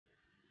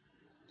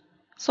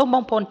សូមប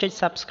ងប្អូនចុច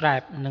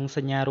Subscribe និងស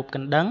ញ្ញារូបក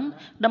ណ្ដឹង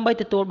ដើម្បី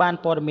ទទួលបាន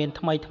ព័ត៌មាន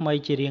ថ្មីៗ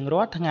ជារៀង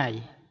រាល់ថ្ងៃ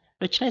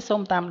ដូច្នេះសូ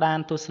មតាមដាន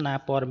ទស្សនា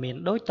ព័ត៌មាន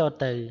ដូចត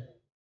ទៅ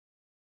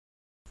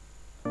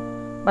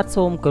បាទ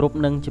សូមគោរព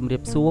និងជម្រា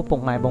បសួរពុក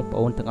ម៉ែបងប្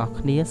អូនទាំងអស់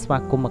គ្នាស្វា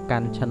គមន៍មកកា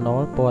ន់ Channel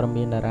ព័ត៌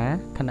មានតារា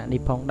ខណៈ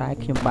នេះផងដែរ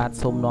ខ្ញុំបាទ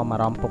សូមនាំអា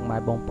រម្មណ៍ពុកម៉ែ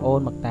បងប្អូន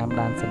មកតាម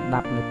ដានសម្ដា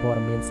ប់នៅព័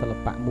ត៌មានសិល្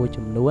បៈមួយ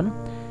ចំនួន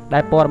ដែ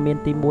លព័ត៌មាន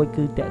ទី1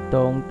គឺតាក់ទ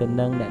ងទៅ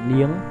នឹងអ្នក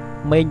នាង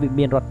មេងវិ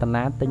មានរត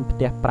នាទិញផ្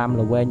ទះ5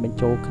ល្វែងបញ្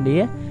ចូលគ្នា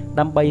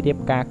ដើម្បីរៀប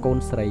ការកូន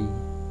ស្រី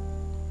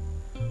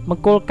ម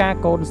ង្គលការ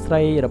កូនស្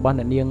រីរបស់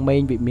អ្នកនាងមេ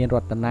ងវិមានរ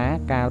តនា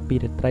កាលពី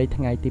រាត្រី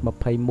ថ្ងៃទី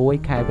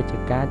21ខែវិច្ឆិ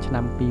កាឆ្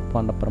នាំ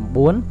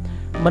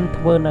2019មិន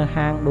ធ្វើនៅ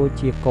ហាងដូច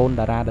ជាកូន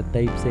តារាដ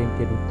ទៃផ្សេង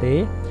ទៀតនោះទេ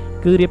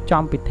គឺរៀប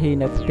ចំពិធី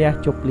នៅផ្ទះ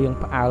ជប់លៀង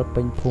ផ្អើល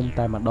ពេញភូមិ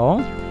តែម្ដង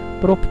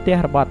ព្រោះផ្ទះ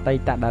របស់អតី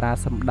តតារា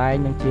សម្ដែង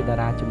និងជាតា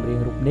រាចម្រៀង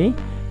រូបនេះ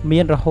មា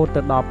នរហូត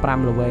ទៅដល់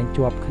5ល្វែង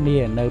ជាប់គ្នា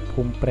នៅ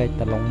ភូមិព្រែក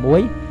តឡុង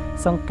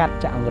1សង្កាត់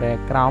ចាក់អង្រែ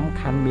ក្រោម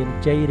ខណ្ឌមាន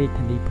ជ័យរាជ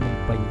ធានីភ្នំ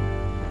ពេញ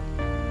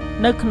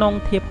នៅក្នុង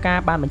ធៀបការ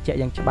បានបញ្ជាក់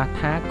យ៉ាងច្បាស់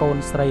ថាកូន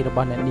ស្រីរប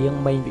ស់អ្នកនាង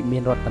មេងវិមា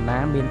នរតនា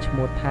មានឈ្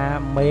មោះថា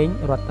មេង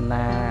រត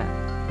នា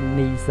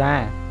នីសា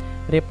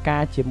រៀបកា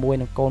រជាមួយ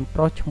នឹងកូនប្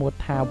រុសឈ្មោះ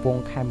ថាវង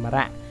ខេម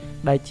រៈ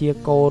ដែលជា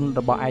កូន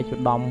របស់ឯកឧ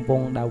ត្តមវ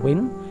ងដាវិន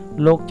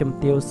លោកជំ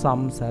ទាវសំ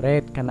សារ៉េ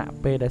តគណៈ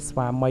ពេលដែលស្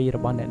វាមីរ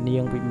បស់អ្នកនា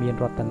ងវិមាន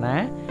រតនា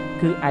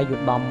គឺឯកឧ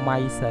ត្តមម៉ៃ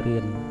សារឿ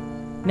ន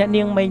អ្នក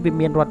នាងមេងវិ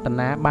មានរត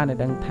នាបានឲ្យ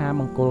ដឹងថា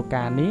មង្គល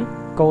ការនេះ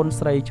កូន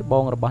ស្រីច្ប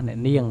ងរបស់អ្នក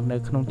នាងនៅ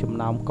ក្នុងចំ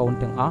ណោមកូន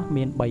ទាំងអស់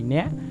មាន3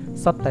នាក់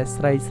សុទ្ធតែ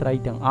ស្រី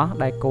ទាំងអស់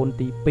ដែលកូន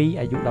ទី2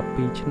អាយុ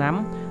12ឆ្នាំ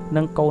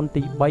និងកូន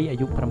ទី3អា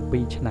យុ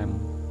7ឆ្នាំ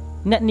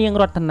អ្នកនាង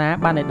រតនា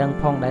បានឲ្យដឹង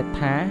ផងដែរ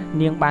ថា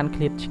នាងបានឃ្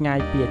លាតឆ្ងាយ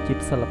ពីអាជីព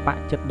សិល្បៈ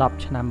ជិត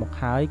10ឆ្នាំមក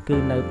ហើយគឺ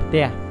នៅផ្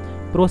ទះ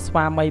ព្រោះស្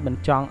វាមីមិន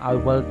ចង់ឲ្យ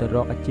វិលទៅរ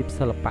កអាជីព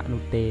សិល្បៈ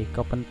នោះទេ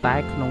ក៏ប៉ុន្តែ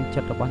ក្នុងចិ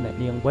ត្តរបស់អ្នក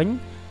នាងវិញ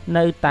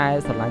នៅតែ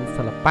ស្រឡាញ់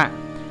សិល្បៈ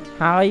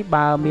ហើយ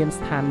បើមាន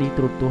ស្ថានីយ៍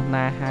ទូរទស្សន៍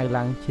ណាហៅ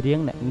ឡើងច្រៀង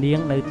អ្នកនាង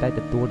នៅតែ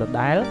ទទួលដ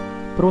ដែល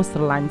ព្រោះស្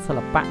រឡាញ់សិ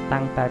ល្បៈ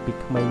តាំងតែពី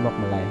ក្មេងមក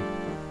ម្ល៉េះ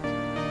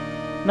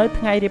នៅ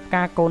ថ្ងៃរៀប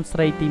ការកូនស្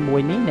រីទី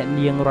1នេះអ្នក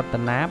នាងរត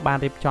នាបាន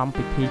រៀបចំ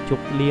ពិធីជ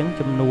ប់លៀង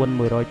ចំនួន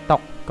100តុ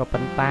ក៏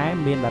ប៉ុន្តែ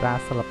មានតារា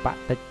សិល្បៈ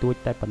តិចតួច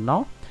តែប៉ុណ្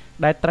ណោះ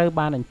ដែលត្រូវ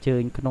បានអញ្ជើ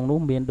ញក្នុងនោះ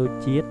មានដូច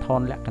ជាថ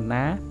នលក្ខ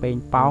ណាពេង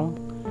ប៉ោង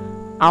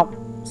អុក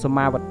ស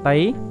មាវតី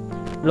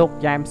លោក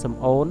យ៉ែមសំ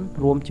អូន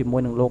រួមជាមួ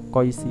យនឹងលោក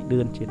កុយស៊ីឌឿ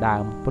នជាដើ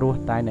មព្រោះ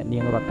តែអ្នកនា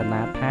ងរត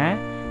នាថា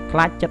ខ្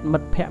លាចចិត្តមិ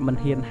ត្តភ័ក្តិមិន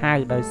ហ៊ានហៅ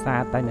ដោយសា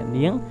រតែអ្នក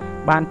នាង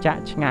បានចា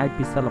ក់ឆ្ងាយ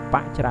ពីសិល្បៈ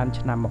ច្រើន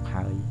ឆ្នាំមក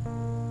ហើយ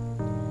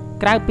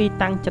ក្រៅពី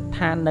តាំងចិត្ត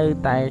ថានៅ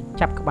តែ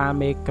ចាប់ក្បាល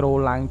មេក្រូ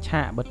ឡើង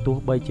ឆាកបើទោះ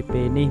បីជា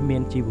ពេលនេះមា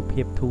នជីវ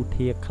ភាពធូរ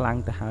ធារខ្លាំង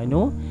ទៅហើយ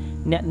នោះ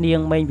អ្នកនាង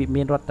មេងវិ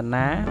មានរត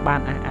នាបា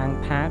នអះអាង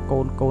ថាកូ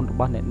នរ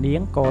បស់អ្នកនា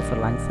ងក៏ស្រ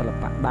ឡាញ់សិល្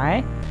បៈដែរ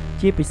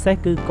ជាពិសេស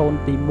គឺកូន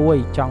ទី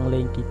1ចង់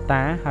លេងហ្គី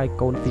តាហើយ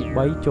កូនទី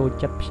3ចូល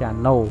ចិត្តព្យ៉ា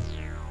ណូ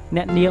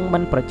អ្នកនាងមិ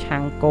នប្រឆាំ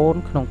ងកូន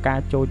ក្នុងការ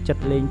ចូលចិត្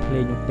តលេងភ្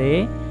លេងនោះទេ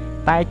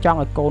តែចង់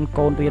ឲ្យ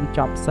កូនរៀនច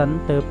ប់សិន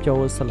ទើបចូ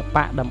លសិល្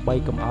បៈដើម្បី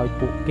កុំឲ្យ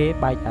ពួកគេ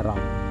បែកអារ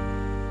ម្មណ៍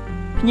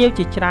ភ្ញៀវ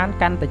ជាច្រើន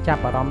កាន់តែចា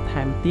ប់អារម្មណ៍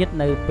ថែមទៀត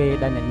នៅពេល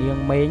ដែលអ្នកនាង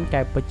មេង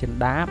កែវពេជ្រចិន្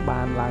តា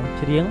បានឡើង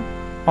ច្រៀង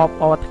អប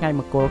អរថ្ងៃ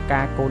មង្គល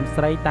ការកូន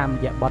ស្រីតាម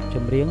រយៈបទច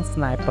ម្រៀងស្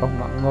នេហ៍ប្រុសង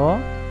ក់ងរ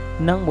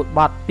និងមួយ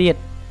បទទៀត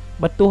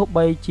បើទោះ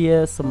បីជា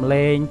សំ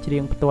ឡេងច្រៀ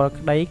ងផ្ទាល់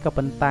ក្តីក៏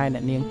ប៉ុន្តែអ្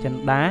នកនាងចិ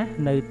ន្តា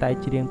នៅតែ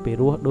ច្រៀងពី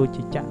រោះដូច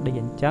ជាចាក់ដេក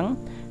អញ្ចឹង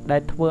ដែ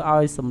លធ្វើ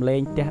ឲ្យសំឡេ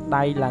ងទះ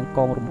ដៃឡើងក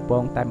ងរំព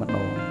ងតែម្ដ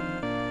ង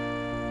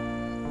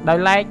ដោយ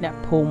ឡែកអ្នក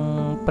ភូមិ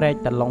ព្រែក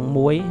តឡុង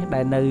1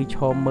ដែលនៅឈ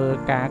រមើល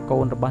ការកូ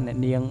នរបស់អ្នក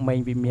នាងមេង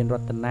វិមានរ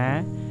តនា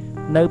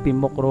នៅពី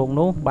មុខរោង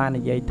នោះបាន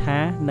និយាយថា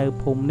នៅ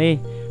ភូមិនេះ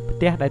ផ្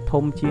ទះដែល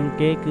ធំជាង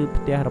គេគឺ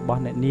ផ្ទះរបស់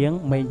អ្នកនាង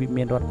មេងវិ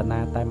មានរតនា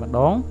តែម្ដ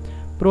ង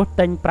ព្រោះ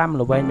ទិញ5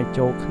ល្វែងបញ្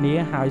ចូលគ្នា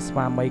ហើយស្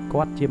វាមី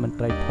គាត់ជាមន្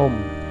ត្រីធំ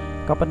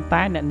ក៏ប៉ុន្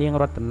តែអ្នកនាង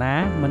រតនា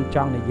មិនច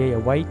ង់និយាយ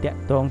អ្វីតាក់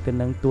ទងទៅ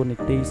នឹងតួនា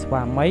ទីស្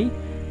វាមី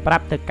ប្រា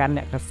ប់ទៅកាន់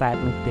អ្នកកាសែត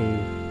នោះទេ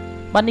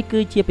បាទនេះគឺ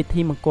ជាពិ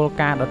ធីមង្គល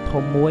ការដ៏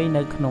ធំមួយ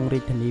នៅក្នុងរា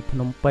ជធានីភ្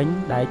នំពេញ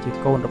ដែលជា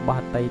កូនរបស់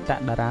អតីត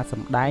តារាស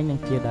ម្ដែងនិង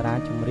ជាតារា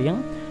ចម្រៀង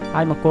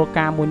ហើយមង្គល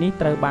ការមួយនេះ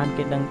ត្រូវបាន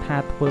គេដឹងថា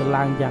ធ្វើ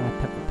ឡើងយ៉ាងអ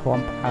ធិកអធម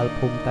ផ្អើល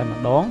ភូមិតែ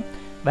ម្ដង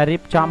ដែលរៀ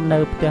បចំនៅ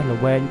ផ្ទះល្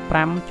វែង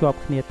5ជាប់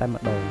គ្នាតែ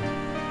ម្ដង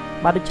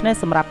បាទដូច្នេះ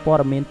សម្រាប់ព័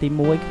ត៌មានទី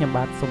1ខ្ញុំ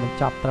បាទសូមបញ្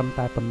ចប់ត្រឹម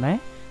តែប៉ុណ្ណេះ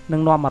នឹ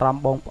ងនាំអារម្ម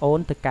ណ៍បងប្អូន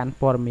ទៅកាន់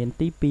ព័ត៌មាន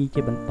ទី2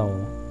ជាបន្ត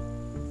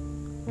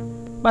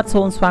បាទ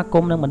សូមស្វាគ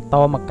មន៍នឹងបន្ត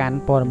មកកាន់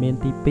ព័ត៌មាន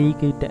ទី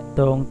2គឺតក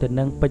តងទៅ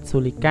នឹងពេជ្រសូ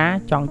លីកា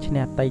ចង់ឈ្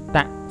នះអតីត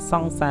ស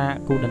ង្សារ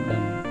គូដណ្ដឹ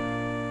ង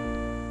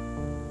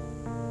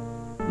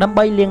ដើម្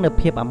បីលៀងនៅ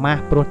ភាពអាម៉ា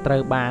ស់ព្រោះត្រូ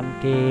វបាន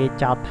គេ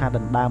ចោទថាដ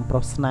ណ្ដើមប្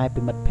រុសស្នេហ៍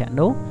ពីមិត្តភ័ក្តិ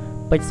នោះ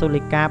ពេជ្រសូ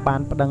លីកាបា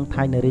នប្តឹង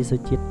ថៃនារីសុ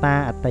ជាតា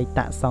អតីត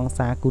សង្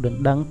សារគូដ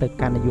ណ្ដឹងទៅ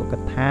កាន់នាយក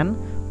ដ្ឋាន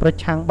ប្រ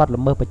ឆាំងបទ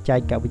ល្មើសបច្ចេ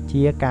កវិទ្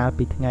យាកាល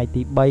ពីថ្ងៃ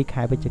ទី3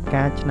ខែវិច្ឆិ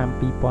កាឆ្នាំ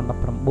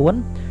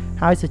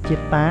2019ហើយសុជា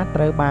តា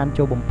ត្រូវបាន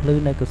ចូលបំភ្លឺ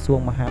នៅក្រសួង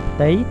មហាផ្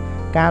ទៃ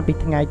កាលពី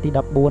ថ្ងៃទី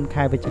14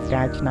ខែវិច្ឆិ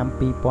កាឆ្នាំ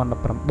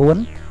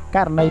2019ក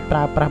រណីប្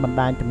រើប្រាស់បណ្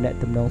ដាញទំនាក់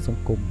ទំនងស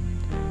ង្គម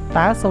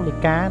តើសូលី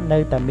កានៅ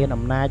តែមាន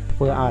អំណាចធ្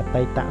វើឲ្យអ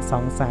តីតស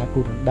ង្សារ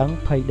គូដណ្ដឹង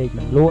ភ័យដេក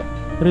មិនលក់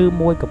ឬ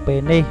មួយកពេល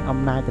នេះអំ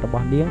ណាចរប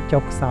ស់នាង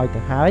ចុះខ្សោយទៅ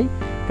ហើយ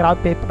ក្រោយ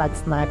ពេលផ្ដាច់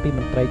ស្នេហ៍ពីម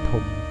ន្ត្រី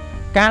ធំ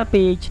កាល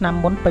ពីឆ្នាំ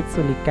មុនពេជ្រ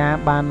សូលីកា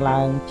បាន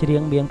ឡើងច្រៀ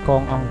ងមានក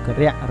ងអង្គ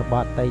រៈរប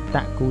ស់អតីត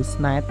គូ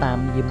ស្នេហ៍តាម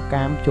យាម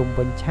កាមជុំ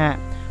វិញឆាក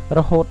រ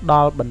ហូតដ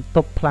ល់បន្ទ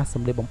ប់ផ្លាស់ស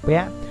ម្លៀកបំពា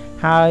ក់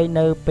ហើយ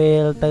នៅពេ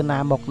លទៅណា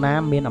មកណា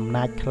មានអំ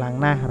ណាចខ្លាំង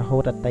ណាស់រហូ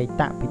តអតី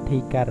តពិធី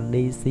ការ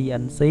នី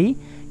CNC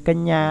ក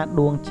ញ្ញា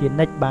ដួងជា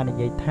និច្ចបាននិ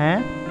យាយថា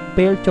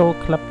ពេលចូល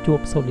ក្លឹបជួប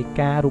សូលី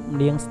ការូប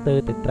នាងស្ទើរ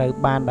តែត្រូវ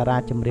បានតារា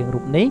ចម្រៀងរូ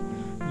បនេះ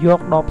យក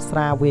ដបស្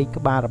រាវាយ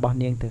ក្បាលរបស់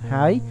នាងទៅ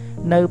ហើយ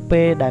នៅ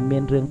ពេលដែលមា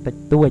នរឿងតិច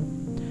តួច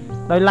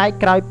ដោយឡែក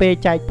ក្រោយពេល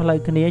ចែកផ្លូវ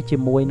គ្នាជា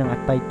មួយនឹងអ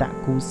តីត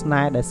គូស្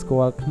នេហ៍ដែលស្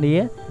គាល់គ្នា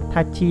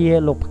ថាជា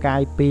លោកផ្កា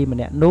យពីរម្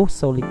នាក់នោះ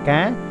សូលី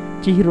កា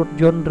ជិះរថ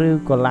យន្តឬ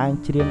ក៏ឡើង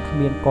ច្រៀងគ្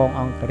មានកង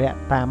អង្គរៈ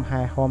តាម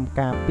ហែហម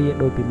ការពារ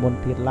ដោយពីមុន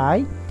ទៀតឡើយ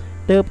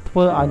ទើបធ្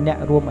វើឲ្យអ្នក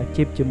រួមអា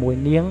ជីពជាមួយ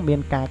នាងមា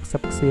នការខ្សឹ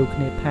បខ្សៀវគ្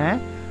នាថា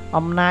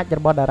អំណាចរ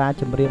បស់តារា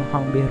ចម្រៀងហ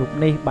ង្សមាសរូប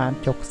នេះបាន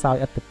ចុះខ្សោយ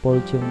ឥទ្ធិពល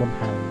ជាងមុន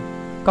ហើយ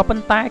ក៏ប៉ុ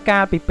ន្តែកា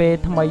លពីពេល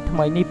ថ្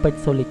មីនេះពេជ្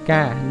រសូលី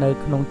កានៅ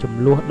ក្នុងចំ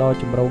នួនដ៏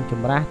ចម្រូងច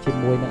ម្រាសជា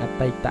មួយនឹងអ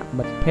តីត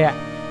មិត្តភ័ក្តិ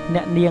អ្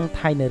នកនាង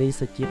ថៃនារី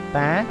សុជា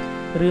តា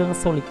រឿង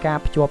សូលីកា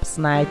ភ្ជាប់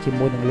ស្នេហ៍ជា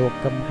មួយនឹងលោក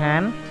កឹមហា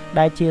ន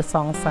ដែលជាស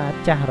ង្សារ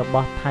ចាស់រប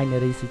ស់ថៃនា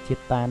រីសុជា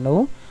តា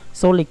នោះ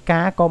សូលី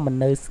កាក៏មិន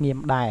នៅស្ងៀម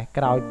ដែរ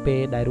ក្រោយពេ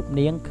លដែលរូប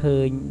នាងឃើ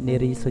ញនា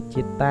រីសុ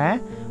ជាតា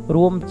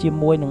រួមជា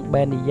មួយនឹង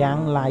បែននីយ៉ាង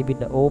live វី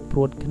ដេអូព្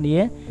រួតគ្នា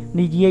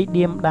និយាយ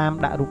ឌៀមដាម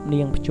ដាក់រូប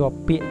នាងភ្ជាប់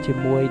ពាក្យជា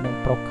មួយនឹង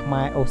ប្រុសខ្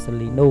មែរអូស្ត្រា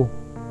លីនោះ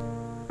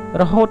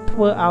រហូតធ្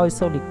វើឲ្យ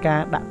សូលីកា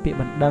ដាក់ពាក្យ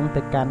បណ្ដឹង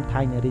ទៅកាន់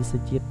ថៃនារីសុ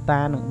ជា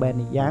តានិងបែន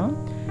នីយ៉ាង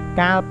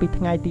កាលពី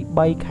ថ្ងៃទី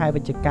3ខែ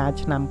វិច្ឆិកា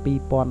ឆ្នាំ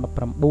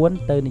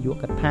2019ទៅនាយក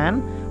ដ្ឋាន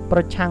ប្រ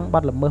ឆាំងប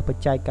ទល្មើសប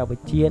ច្ចេកវិ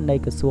ទ្យានៃ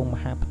ក្រសួងម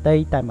ហាផ្ទៃ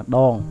តែម្ដ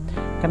ង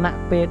គណៈ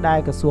ពេលដែល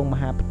ក្រសួងម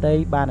ហាផ្ទៃ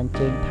បានអញ្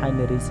ជើញថៃ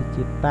នារីសុ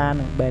ជាតា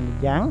និងបែននី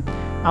យ៉ាង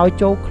ឲ្យ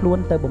ចូលខ្លួន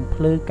ទៅបំ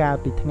ភ្លឺកាល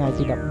ពីថ្ងៃ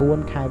ទី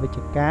14ខែវិច្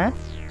ឆិកា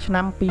ឆ្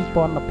នាំ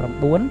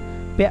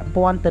2019ពាក់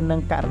ព័ន្ធទៅនឹ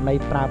ងករណី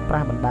ប្រើប្រា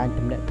ស់បណ្ដាញ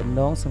ទំនាក់ទំ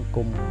នងសង្គ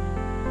ម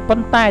ប៉ុ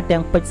ន្តែ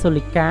ទាំងពេជ្រសូ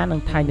លីកានិ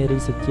ងថៃនារី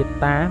សុជា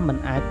តាមិន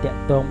អាចតាក់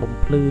ទងបំ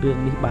ភ្លឺរឿង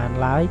នេះបាន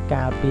ឡើយ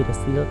កាលពីរ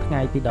សៀលថ្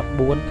ងៃទី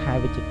14ខែ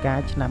វិច្ឆិកា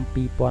ឆ្នាំ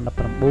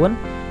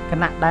2019គ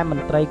ណៈដែលម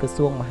ន្ត្រីក្រ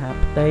សួងមហា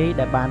ផ្ទៃ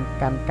ដែលបាន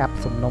កាន់កាប់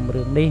សំណុំ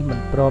រឿងនេះមិន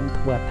ព្រម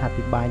ធ្វើអត្ថា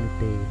ធិប្បាយនោះ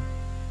ទេ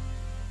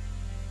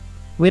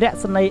វីរៈ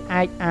ស្នេហ៍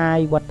ឯកអាយ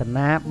វឌ្ឍ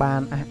នាបា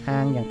នអះអា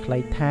ងយ៉ាងខ្លី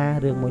ថា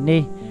រឿងមួយ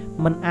នេះ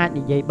មិនអាច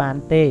និយាយបាន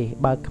ទេ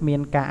បើគ្មាន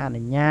ការអ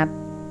នុញ្ញាត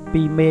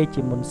ពីមេ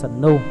ជាមុនសិន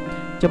នោះ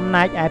ចំ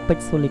ណែកឯពេ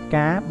ជ្រសូលី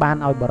កាបាន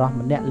ឲ្យបរិស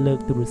ម្នាក់លើក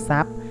ទូរស័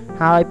ព្ទ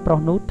ហើយប្រុស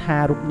នោះថា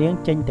រូបនាង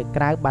ចេញទៅ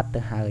ក្រៅបាត់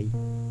ទៅហើយ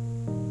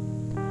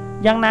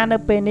យ៉ាងណានៅ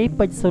ពេលនេះ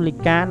ពេជ្រសូលី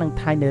កានិង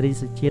ថៃនារី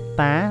សុជា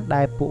តា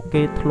ដែលពួក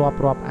គេធ្លាប់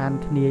រាប់អាន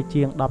គ្នា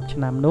ជាង10ឆ្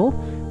នាំនោះ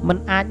មិន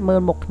អាចមើ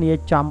លមុខគ្នា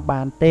ចំ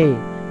បានទេ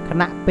ខ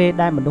ណៈពេល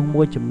ដែលមនុស្ស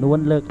មួយចំនួន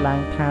លើកឡើង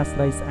ថាស្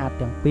រីស្អាត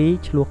ទាំងពីរ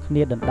ឆ្លោះគ្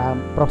នាដណ្ដើម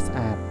ប្រុសស្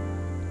អាត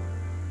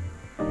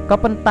ក៏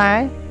ប៉ុន្តែ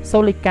សូ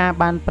លីកា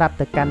បានប្រាប់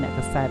ទៅកាន់អ្នក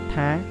កាសែត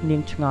ថានា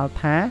ងឆ្ងល់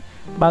ថា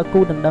បើគូ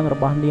ដណ្ដឹងរ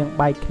បស់នាង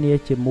បែកគ្នា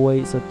ជាមួយ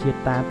សុជា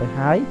តាទៅ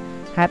ហើយ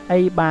ហេតុ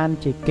អីបាន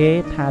ជាគេ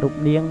ថារូប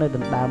នាងនៅដ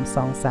ណ្ដើមស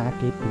ង្សារ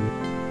គេទៀត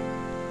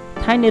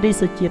ថៃនារី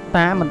សុជា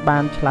តាមិនបា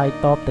នឆ្លើយ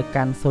តបទៅ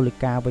កាន់សូលី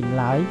កាវិញ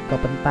ឡើយក៏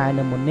ប៉ុន្តែ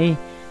នៅមុននេះ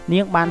នា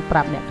ងបានប្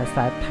រាប់អ្នកកា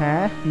សែតថា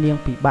នាង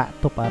ពិបាក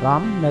ទប់អារ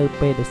ម្មណ៍នៅ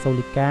ពេលដែលសូ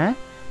លីកា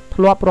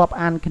ធ្លាប់រាប់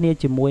អានគ្នា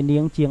ជាមួយនា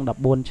ងជាង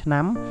14ឆ្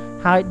នាំ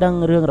ហើយដឹង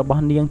រឿងរប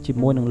ស់នាងជា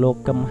មួយនឹងលោក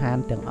កឹមហាន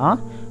ទាំងអស់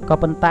ក៏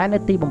ប៉ុន្តែនៅ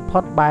ទីបំផុ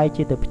តបែរ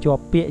ជាទៅភ្ជា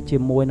ប់ពាក្យជា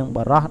មួយនឹងប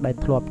រិសដែល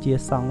ធ្លាប់ជា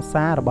សង្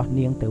សាររបស់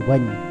នាងទៅវិ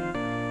ញ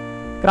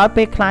ក្រោយ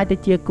ពេលខ្លាយទៅ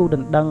ជាគូដ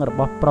ណ្ដឹងរ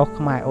បស់ប្រុស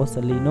ខ្មែរអូស្ត្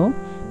រាលីនោះ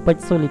ពេ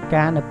ជ្រសូលី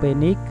កានៅពេល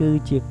នេះគឺ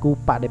ជាគូ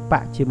បដិប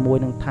កជាមួយ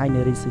នឹងថៃ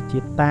នារីសុជា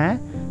តា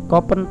ក៏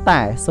ប៉ុន្តែ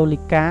សូលី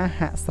កា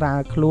ហាក់ស្រាល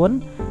ខ្លួន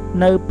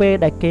នៅពេល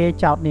ដែលគេ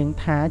ចោទនាង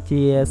ថា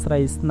ជាស្រី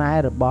ស្នេ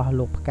ហ៍របស់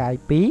លោកផ្កាយ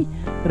ពី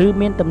រឬ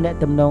មានទំនាក់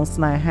ទំនង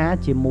ស្នេហា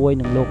ជាមួយ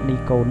នឹងលោកនី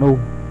កូនោះ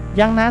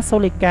យ៉ាងណាសូ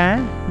លីកា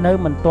នៅ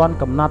មិនទាន់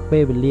កំណត់ពេ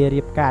លវេលា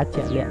រៀបការ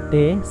ជាក់លាក់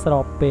ទេស្រ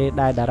បពេល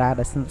ដែលតារា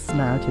ដែលស្និទ្ធស្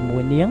នាលជាមួ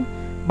យនាង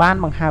បាន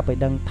បង្ហើបឲ្យ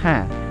ដឹងថា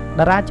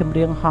តារាចម្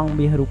រៀងហង្ស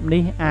មាសរូប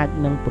នេះអាច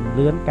នឹងពន្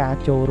លឿនការ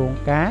ចូលរោង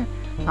ការ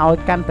ឲ្យ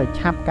កាន់តែ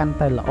ឆាប់កាន់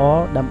តែល្អ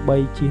ដើម្បី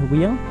ជៀស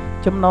វាង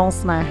ចំណង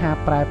ស្នេហា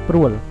ប្រែប្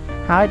រួល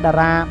ហើយតា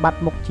រាបាត់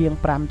មុខជាង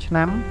5ឆ្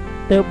នាំ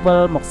ទើបវិ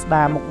លមកស្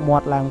ដារមុខមា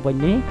ត់ឡើងវិញ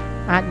នេះ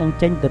អាចនឹង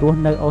ចេញទៅរស់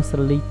នៅអូស្ត្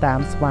រាលីតាម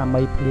ស្វា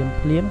មីភ្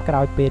លាមក្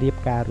រោយពេលរៀប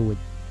ការរួច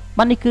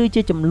បាទនេះគឺ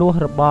ជាចំនួន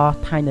របស់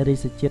ថៃនារី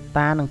សុជា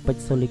តានិងពេជ្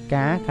រសូលី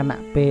កាខ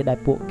ណៈពេលដែល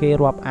ពួកគេ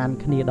រាប់អាន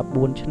គ្នា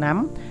14ឆ្នាំ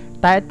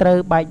តែត្រូវ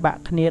បែកបា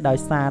ក់គ្នាដោយ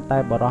សារតែ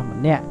បរិស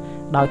ម្នាក់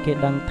ដោយគេ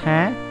ដឹងថា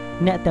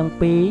អ្នកទាំង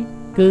ពីរ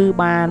គឺ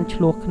បានឆ្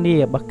លោះគ្នា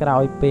បោះក្រោ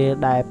យពេល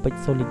ដែលពេជ្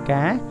រសូលី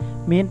កា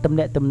មានទំ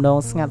នាក់ទំនង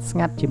ស្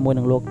ងាត់ជាមួយ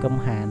នឹងលោកកឹម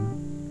ហាន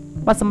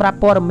បាទសម្រាប់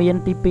ព័ត៌មាន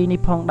ទី2នេះ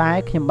ផងដែរ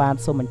ខ្ញុំបាទ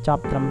សូមបញ្ច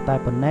ប់ត្រឹមតែ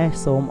ប៉ុណ្ណេះ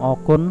សូមអរ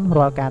គុណ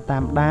រាល់ការតា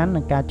មដាន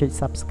និងការចុច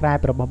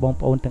Subscribe របស់បង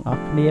ប្អូនទាំងអ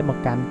ស់គ្នាមក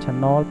កាន់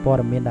Channel ព័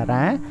ត៌មានតា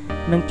រា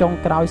និងចុង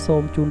ក្រោយសូ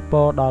មជូនព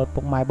រដល់ពុ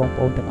កម៉ែបង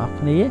ប្អូនទាំងអស់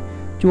គ្នា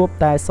ជួប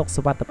តែសុខ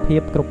សុវត្ថិភា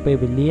ពគ្រប់ពេល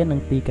វេលានិង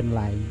ទីកន្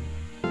លែង